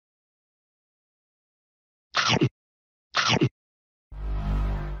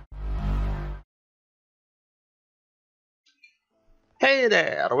Hey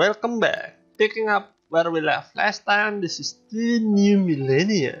there, welcome back. Picking up where we left last time, this is the new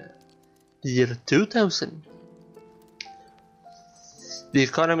millennia, the year 2000. The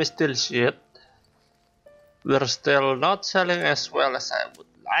economy is still shit. We're still not selling as well as I would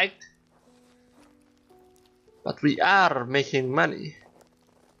like, but we are making money.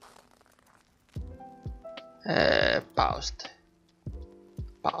 Paused.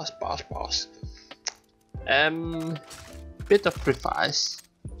 Pause. Bit of revise.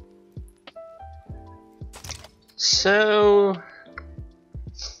 So,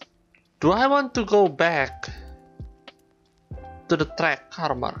 do I want to go back to the track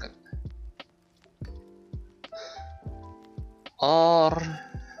car market? Or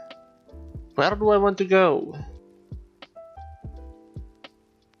where do I want to go?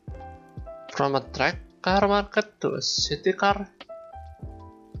 From a track car market to a city car?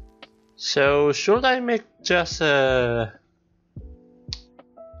 So should I make just a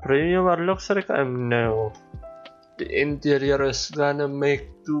premium or luxury car? No. The interior is gonna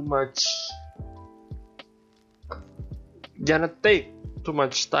make too much. Gonna take too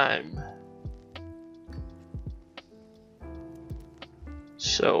much time.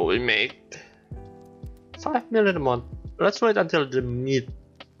 So we make 5 million a month. Let's wait until the mid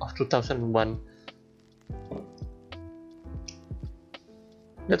of 2001.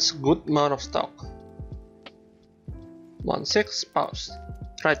 That's a good amount of stock. 1.6 pause.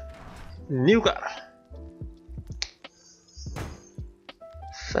 Right. New car.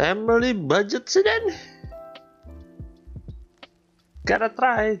 Family budget sedan. Gotta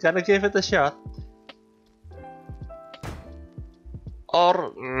try, gotta give it a shot.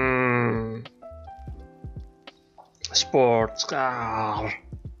 Or sports car.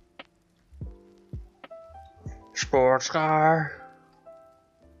 Sports car.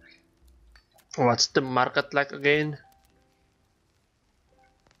 What's the market like again?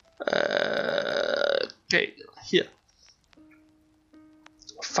 Okay, here.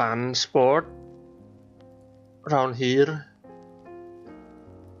 Fun sport around here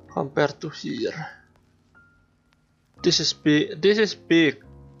compared to here. This is big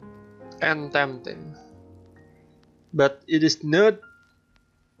and tempting, but it is not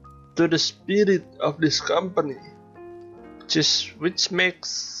to the spirit of this company, which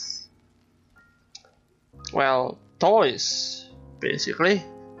makes, well, toys basically,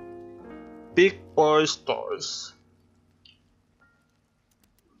 big boys toys.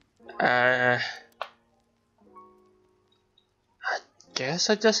 I guess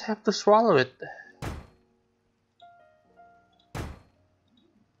I just have to swallow it.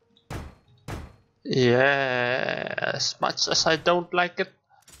 Yeah, as much as I don't like it,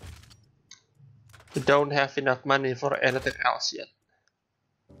 we don't have enough money for anything else yet.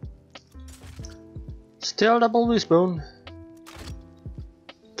 Still double wishbone,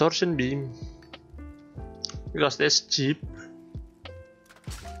 torsion beam, because that's cheap.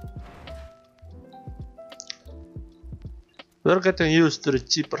 We're getting used to the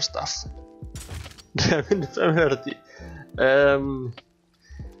cheaper stuff. Damn familiarity.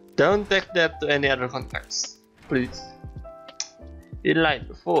 Don't take that to any other context, please.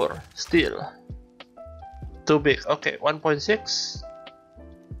 Inline 4, still too big. Okay, 1.6.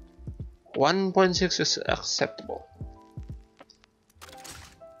 1.6 is acceptable.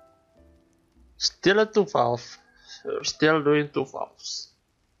 Still a 2 valve. So we're still doing 2 valves.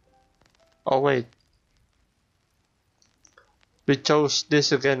 Oh wait. We chose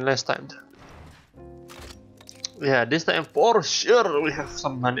this again last time. Yeah, this time for sure we have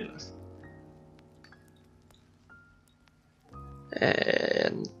some money left.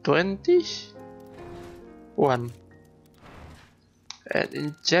 And 21. And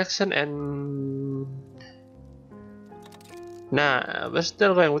injection and... Nah, we're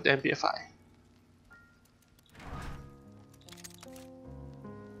still going with MPFI.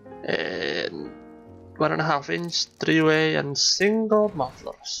 And 1.5 inch 3-way and single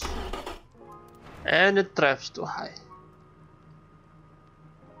mufflers. And it drives too high.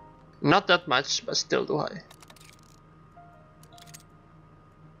 Not that much, but still too high.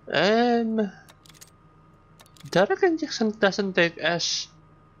 Direct injection doesn't take as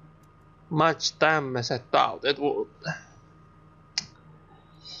much time as I thought it would.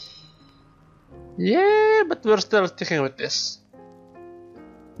 Yeah, but we're still sticking with this.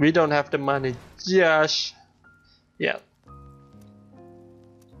 We don't have the money just yet.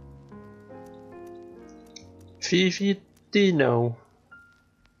 50, no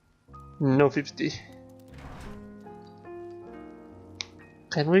 50.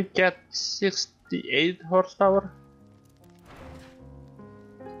 Can we get 68 horsepower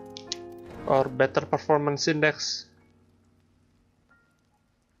or better performance index?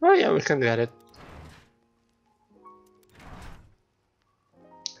 Oh yeah, we can get it.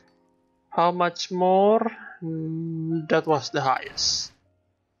 How much more? That was the highest.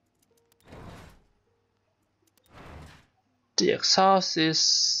 The exhaust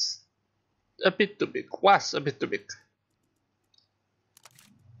is a bit too big, was a bit too big.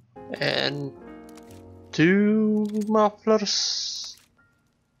 And 2 mufflers.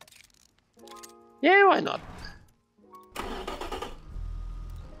 Yeah, why not?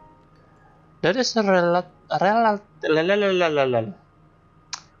 That is a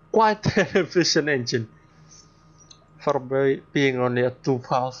quite efficient engine for being only a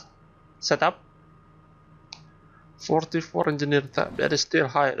 2-valve setup. 44 engineer time, that is still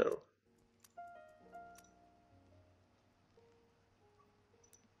high though.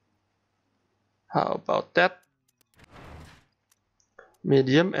 How about that?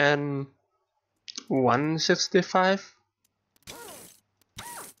 Medium and 165.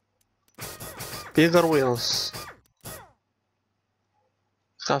 Bigger wheels.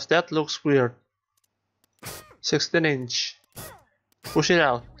 Because that looks weird. 16-inch. Push it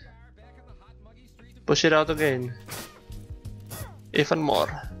out. Push it out again. Even more.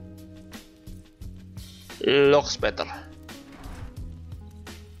 Looks better.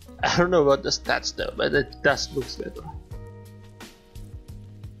 I don't know about the stats though, but it does look better.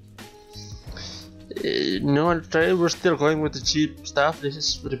 No, we're still going with the cheap stuff. This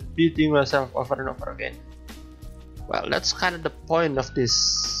is repeating myself over and over again. Well, that's kind of the point of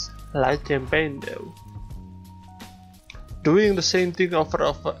this light campaign though. Doing the same thing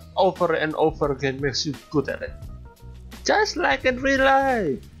over and over again makes you good at it. Just like in real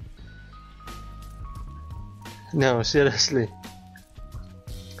life. No, seriously.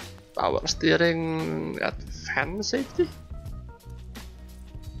 Power steering at fan safety?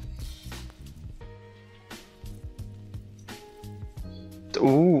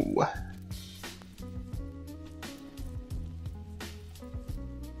 Ooh.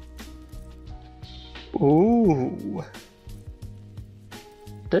 Ooh.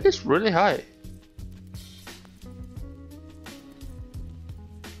 That is really high.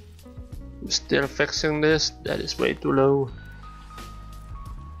 I'm still fixing this. That is way too low.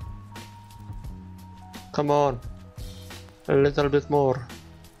 Come on. A little bit more.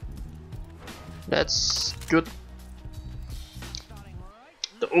 That's good.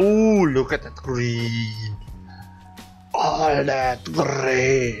 Oh, look at that green. All that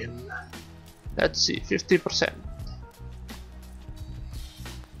green. Let's see, 50%.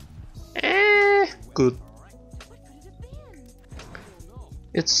 Good.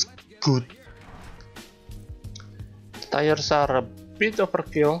 It's good. Tires are a bit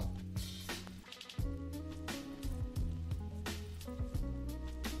overkill.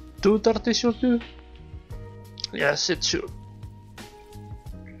 $230 should do. Yes, it should.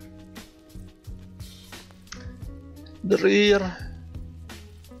 The rear.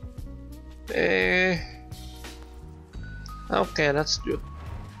 Okay, that's good.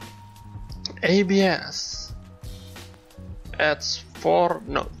 ABS. That's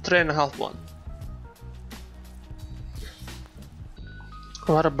 3.5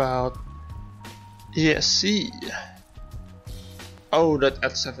 What about ESC? Oh, that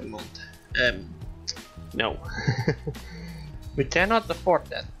at 7 months. No. We cannot afford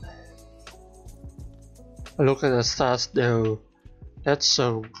that. Look at the stars though. That's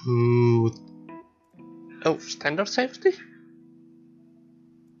so good. Oh, standard safety?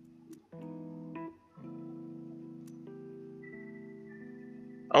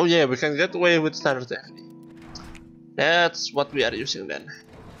 Oh yeah, we can get away with standard safety. That's what we are using then.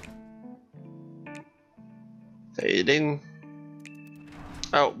 Fading.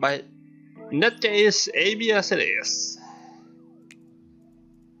 Oh, in that case, ABS it is.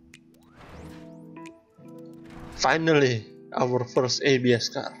 Finally, our first ABS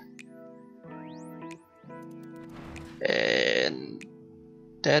car. And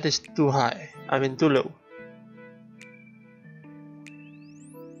that is too high. I mean too low.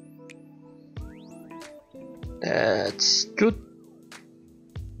 That's good.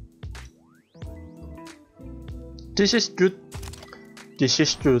 This is good. This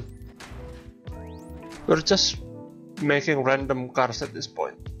is good. We're just making random cars at this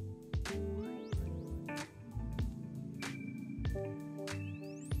point.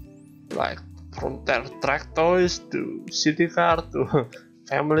 Like from track toys to city car to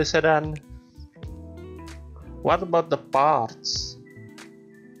family sedan. What about the parts?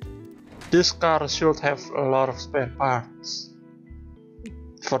 This car should have a lot of spare parts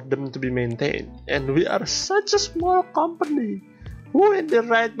for them to be maintained, and we are such a small company. Who in the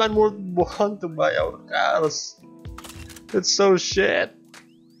right mind would want to buy our cars? It's so shit.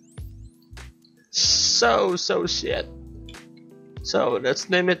 so shit. So let's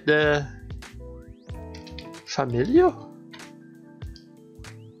name it the Familio.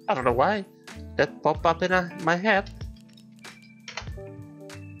 I don't know why that popped up in my head.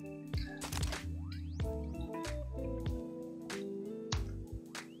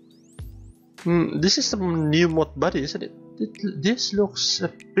 This is some new mod body, isn't it? This looks a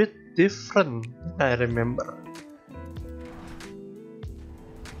bit different than I remember.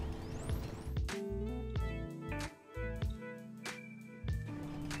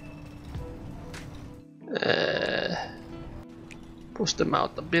 Push them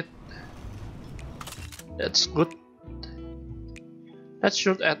out a bit. That's good. That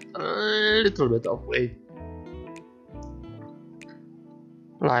should add a little bit of weight.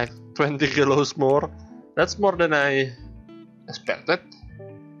 Like 20 kilos more. That's more than I expected.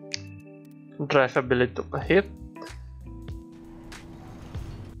 Drivability took a hit.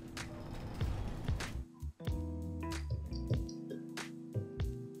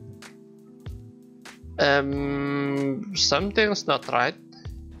 Something's not right.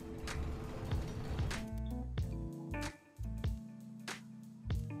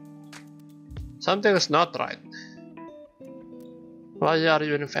 Something is not right. Why are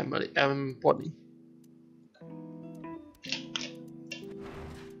you in family? Pony.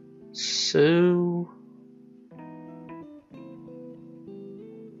 So,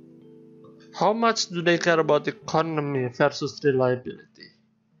 how much do they care about economy versus reliability?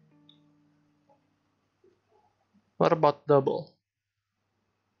 What about double?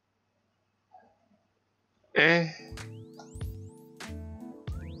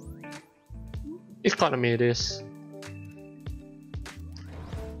 Economy it is.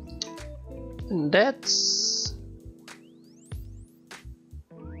 And that's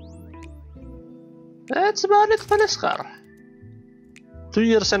about it for this car. 2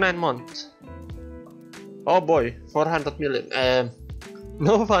 years and 9 months. Oh boy, 400 million.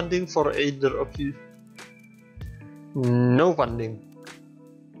 No funding for either of you. No funding.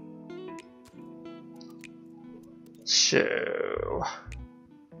 So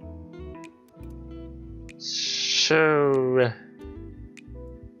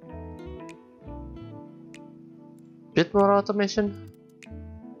bit more automation.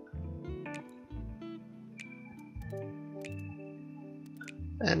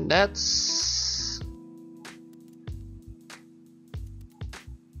 And that's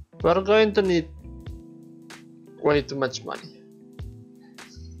we're going to need way too much money.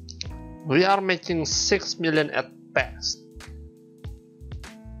 We are making 6 million at best,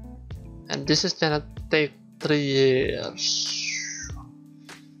 and this is gonna take 3 years.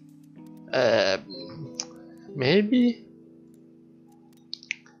 Maybe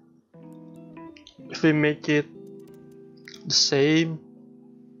if we make it the same,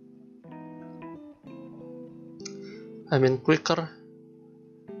 I mean quicker,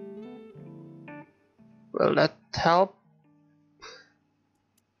 will that help?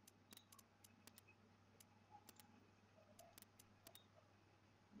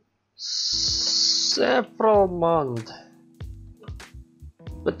 Several months,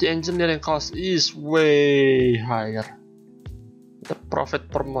 but the engineering cost is way higher. The profit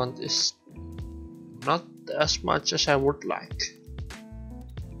per month is not as much as I would like.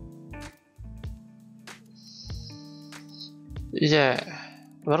 Yeah,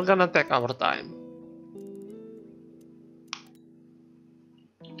 we're gonna take our time.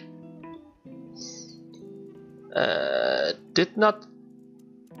 Did not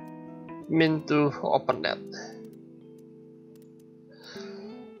mean to open that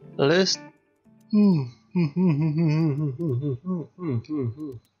list.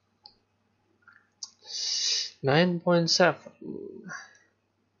 9.7.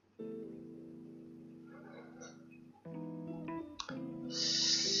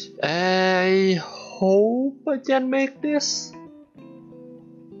 I hope I can make this.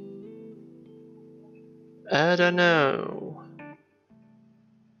 I don't know.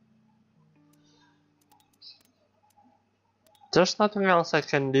 There's nothing else I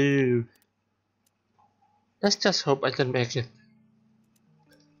can do. Let's just hope I can make it.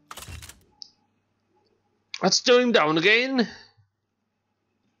 It's going down again.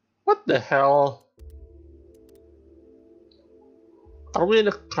 What the hell? Are we in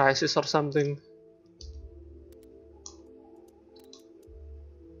a crisis or something?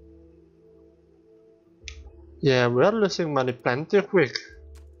 Yeah, we are losing money plenty quick.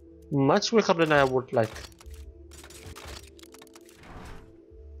 Much quicker than I would like.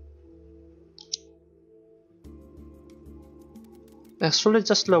 Actually,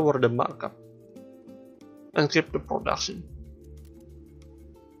 just lower the markup and keep the production.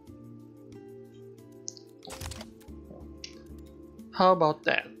 How about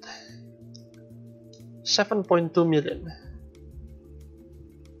that? 7.2 million.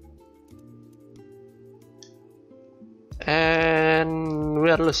 And we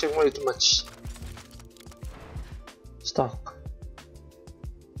are losing way too much stock.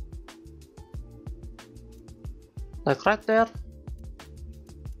 Like right there.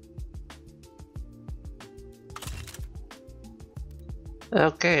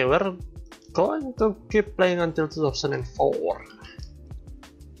 Okay, we're going to keep playing until 2004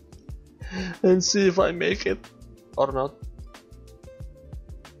 and see if I make it or not.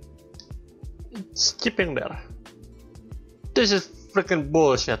 It's keeping there. This is freaking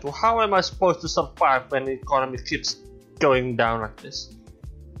bullshit. How am I supposed to survive when the economy keeps going down like this?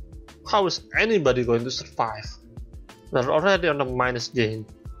 How is anybody going to survive? We're already on the minus gain.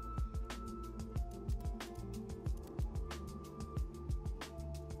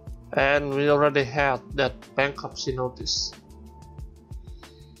 And we already had that bankruptcy notice.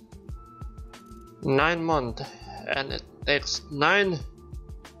 9 months, and it takes 9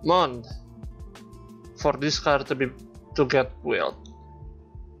 months for this car to get built.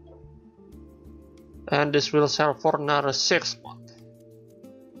 And this will sell for another 6 months.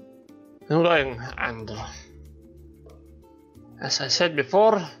 I'm going under. As I said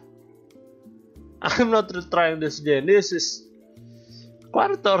before, I'm not retrying this game. This is quite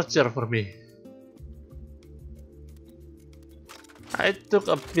a torture for me. I took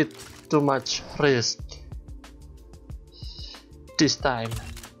a bit too much risk this time.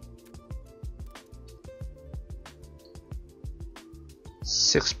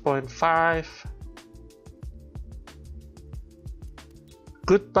 6.5.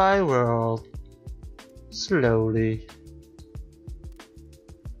 Goodbye world. Slowly.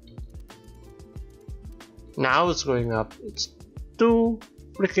 Now it's going up. It's too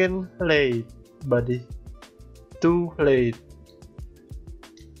freaking late, buddy. Too late.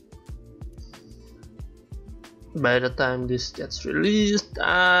 By the time this gets released,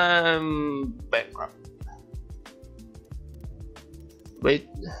 I'm bankrupt. Wait.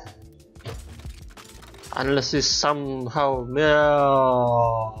 Unless it's somehow...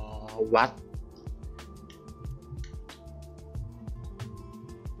 what?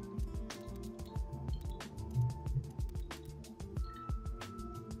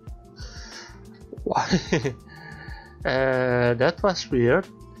 Why? That was weird.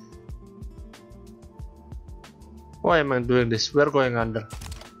 Why am I doing this? We're going under.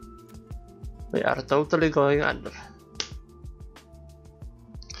 We are totally going under.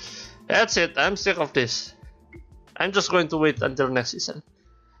 That's it. I'm sick of this. I'm just going to wait until next season.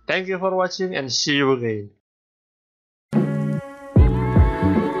 Thank you for watching and see you again.